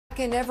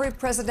in every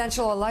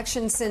presidential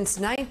election since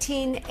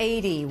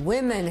 1980,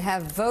 women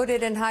have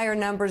voted in higher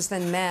numbers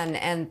than men,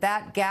 and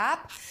that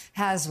gap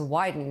has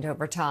widened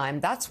over time.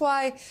 That's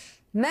why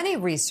many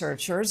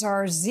researchers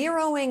are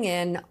zeroing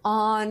in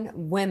on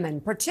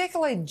women,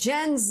 particularly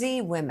Gen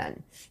Z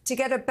women, to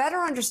get a better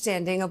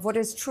understanding of what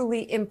is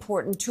truly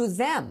important to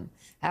them.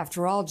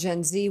 After all,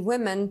 Gen Z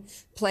women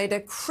played a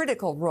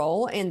critical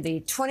role in the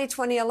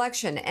 2020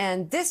 election,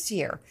 and this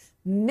year,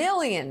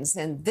 millions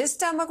in this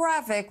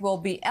demographic will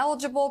be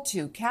eligible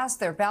to cast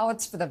their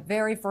ballots for the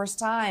very first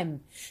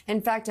time. In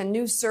fact, a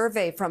new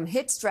survey from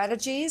Hit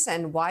Strategies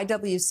and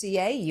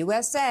YWCA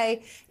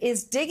USA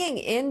is digging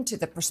into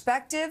the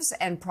perspectives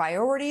and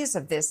priorities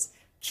of this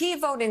key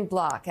voting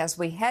bloc as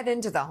we head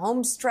into the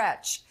home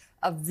stretch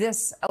of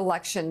this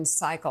election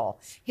cycle.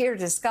 Here to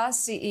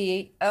discuss,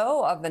 CEO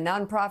of the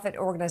nonprofit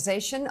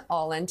organization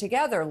All In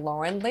Together,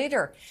 Lauren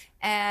Leder,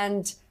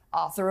 and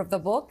author of the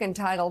book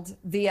entitled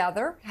The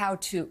Other, How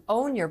to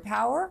Own Your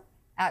Power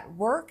at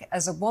Work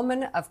as a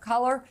Woman of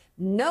Color,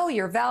 Know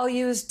Your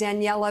Values,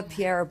 Daniela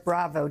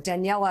Pierre-Bravo.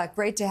 Daniela,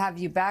 great to have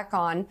you back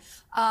on.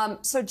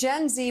 So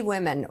Gen Z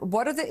women,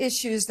 what are the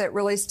issues that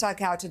really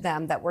stuck out to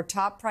them that were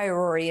top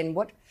priority, and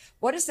what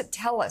does it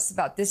tell us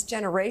about this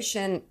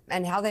generation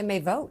and how they may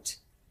vote?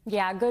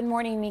 Yeah, good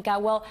morning, Mika.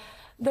 Well,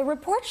 the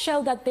report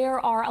showed that there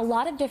are a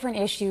lot of different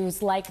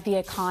issues like the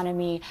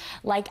economy,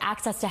 like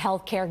access to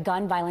health care,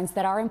 gun violence,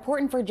 that are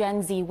important for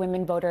Gen Z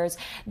women voters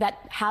that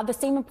have the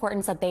same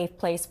importance that they've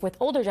placed with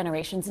older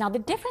generations. Now, the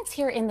difference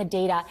here in the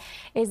data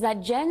is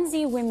that Gen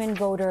Z women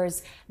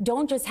voters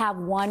don't just have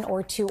one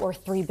or two or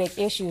three big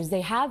issues.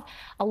 They have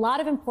a lot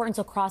of importance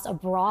across a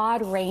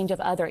broad range of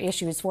other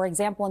issues. For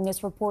example, in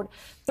this report,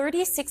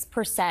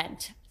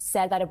 36%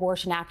 said that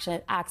abortion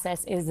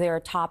access is their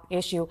top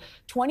issue.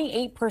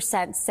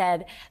 28%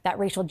 said that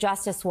racial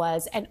justice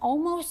was, and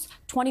almost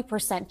 20%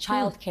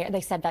 childcare.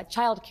 They said that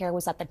childcare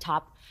was at the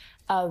top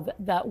of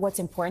what's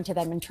important to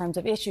them in terms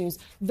of issues.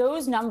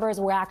 Those numbers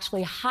were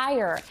actually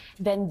higher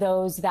than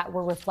those that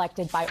were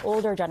reflected by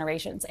older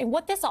generations. And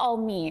what this all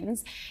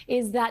means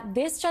is that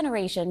this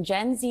generation,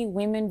 Gen Z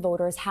women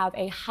voters, have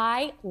a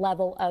high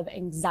level of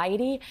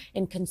anxiety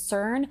and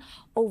concern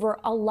over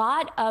a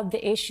lot of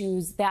the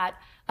issues that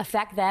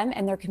affect them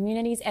and their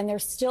communities, and they're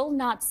still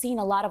not seeing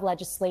a lot of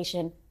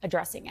legislation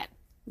addressing it.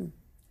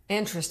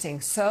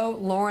 Interesting. So,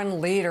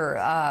 Lauren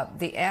Leder,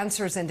 the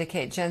answers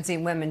indicate Gen Z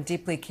women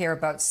deeply care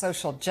about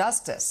social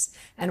justice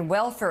and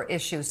welfare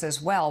issues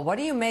as well. What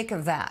do you make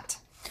of that?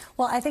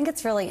 Well, I think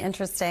it's really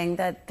interesting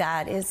that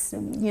that is,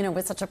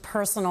 was such a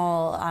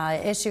personal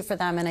issue for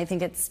them. And I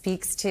think it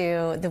speaks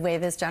to the way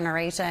this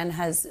generation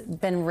has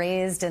been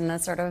raised in the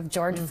sort of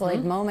George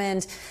Floyd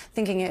moment,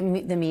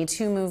 thinking the Me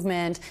Too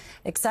movement,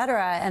 et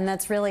cetera. And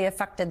that's really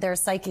affected their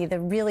psyche, that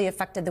really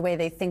affected the way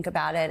they think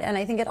about it. And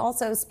I think it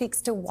also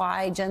speaks to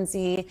why Gen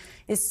Z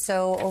is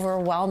so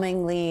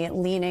overwhelmingly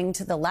leaning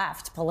to the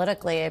left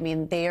politically. I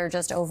mean, they are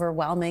just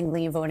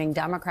overwhelmingly voting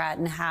Democrat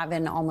and have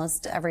in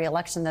almost every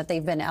election that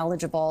they've been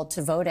eligible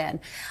to vote in.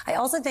 I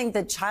also think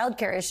the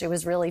childcare issue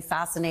is really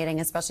fascinating,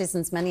 especially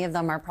since many of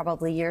them are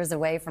probably years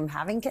away from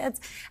having kids,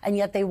 and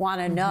yet they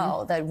want to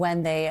know that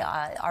when they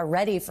are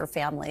ready for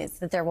families,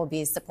 that there will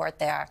be support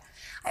there.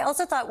 I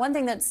also thought one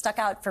thing that stuck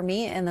out for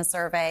me in the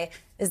survey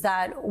is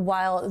that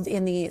while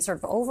in the sort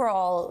of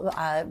overall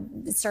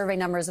survey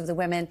numbers of the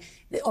women,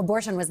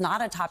 abortion was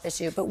not a top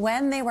issue, but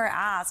when they were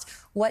asked,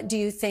 what do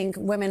you think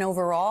women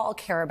overall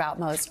care about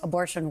most,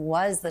 abortion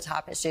was the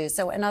top issue.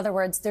 So in other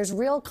words, there's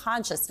real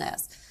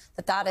consciousness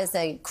that that is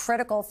a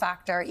critical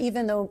factor,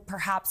 even though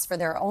perhaps for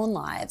their own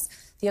lives,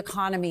 the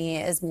economy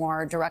is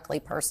more directly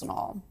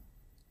personal.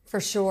 For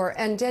sure.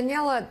 And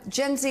Daniela,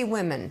 Gen Z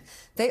women,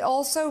 they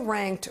also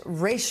ranked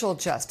racial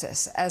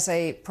justice as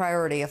a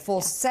priority, a full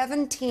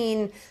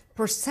 17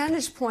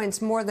 percentage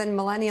points more than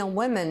millennial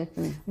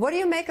women. What do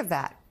you make of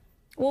that?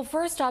 Well,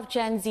 first off,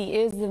 Gen Z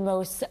is the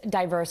most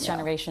diverse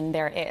generation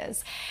there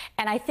is.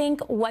 And I think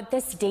what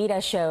this data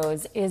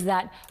shows is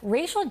that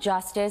racial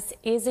justice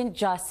isn't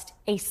just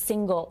a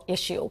single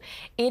issue.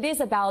 It is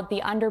about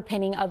the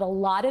underpinning of a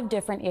lot of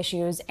different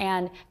issues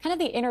and kind of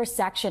the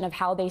intersection of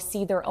how they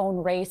see their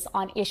own race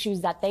on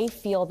issues that they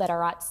feel that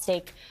are at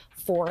stake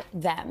for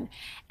them.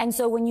 And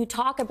so when you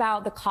talk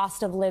about the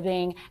cost of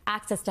living,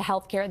 access to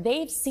health care,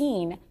 they've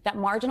seen that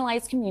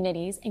marginalized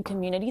communities and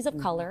communities of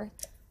color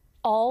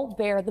all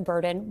bear the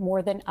burden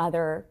more than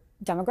other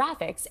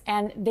demographics,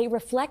 and they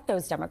reflect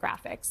those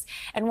demographics.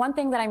 And one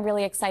thing that I'm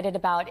really excited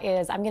about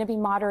is I'm going to be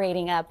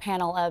moderating a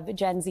panel of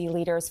Gen Z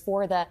leaders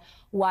for the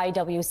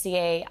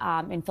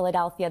YWCA in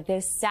Philadelphia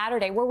this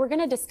Saturday, where we're going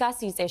to discuss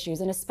these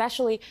issues, and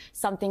especially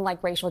something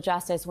like racial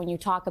justice. When you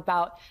talk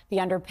about the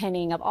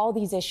underpinning of all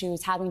these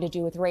issues having to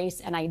do with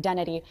race and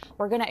identity,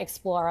 we're going to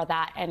explore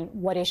that and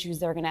what issues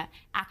they're going to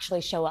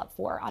actually show up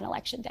for on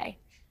Election Day.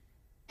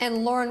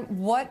 And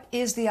Lauren, what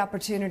is the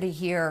opportunity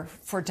here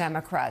for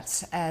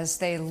Democrats as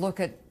they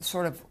look at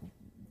sort of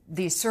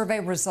these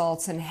survey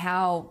results and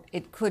how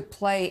it could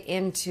play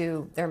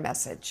into their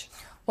message?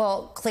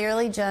 Well,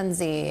 clearly Gen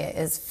Z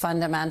is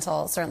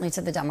fundamental, certainly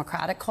to the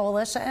Democratic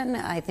coalition.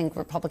 I think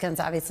Republicans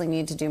obviously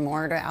need to do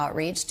more to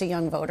outreach to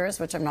young voters,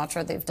 which I'm not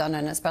sure they've done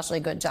an especially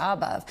good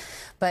job of.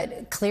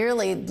 But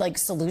clearly, like,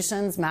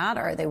 solutions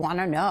matter. They want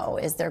to know,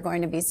 is there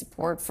going to be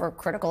support for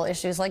critical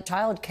issues like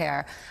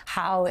childcare?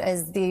 How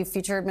is the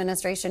future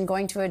administration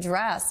going to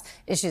address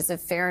issues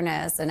of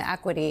fairness and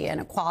equity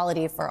and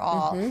equality for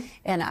all?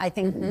 And I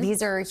think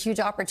these are huge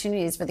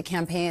opportunities for the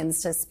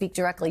campaigns to speak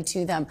directly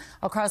to them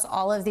across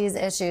all of these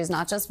issues,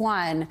 not just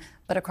one,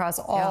 but across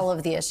all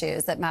of the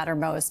issues that matter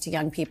most to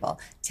young people.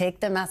 Take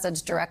the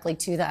message directly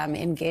to them,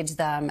 engage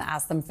them,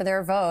 ask them for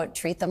their vote,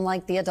 treat them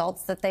like the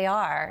adults that they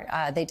are.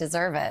 They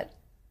deserve it.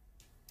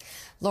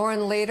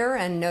 Lauren Leader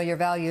and Know Your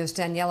Values,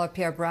 Daniela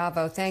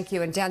Pierre-Bravo, thank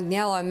you. And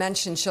Daniela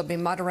mentioned she'll be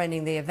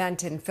moderating the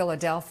event in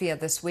Philadelphia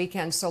this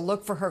weekend, so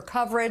look for her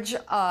coverage,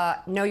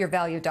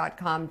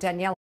 knowyourvalue.com.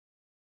 Daniela.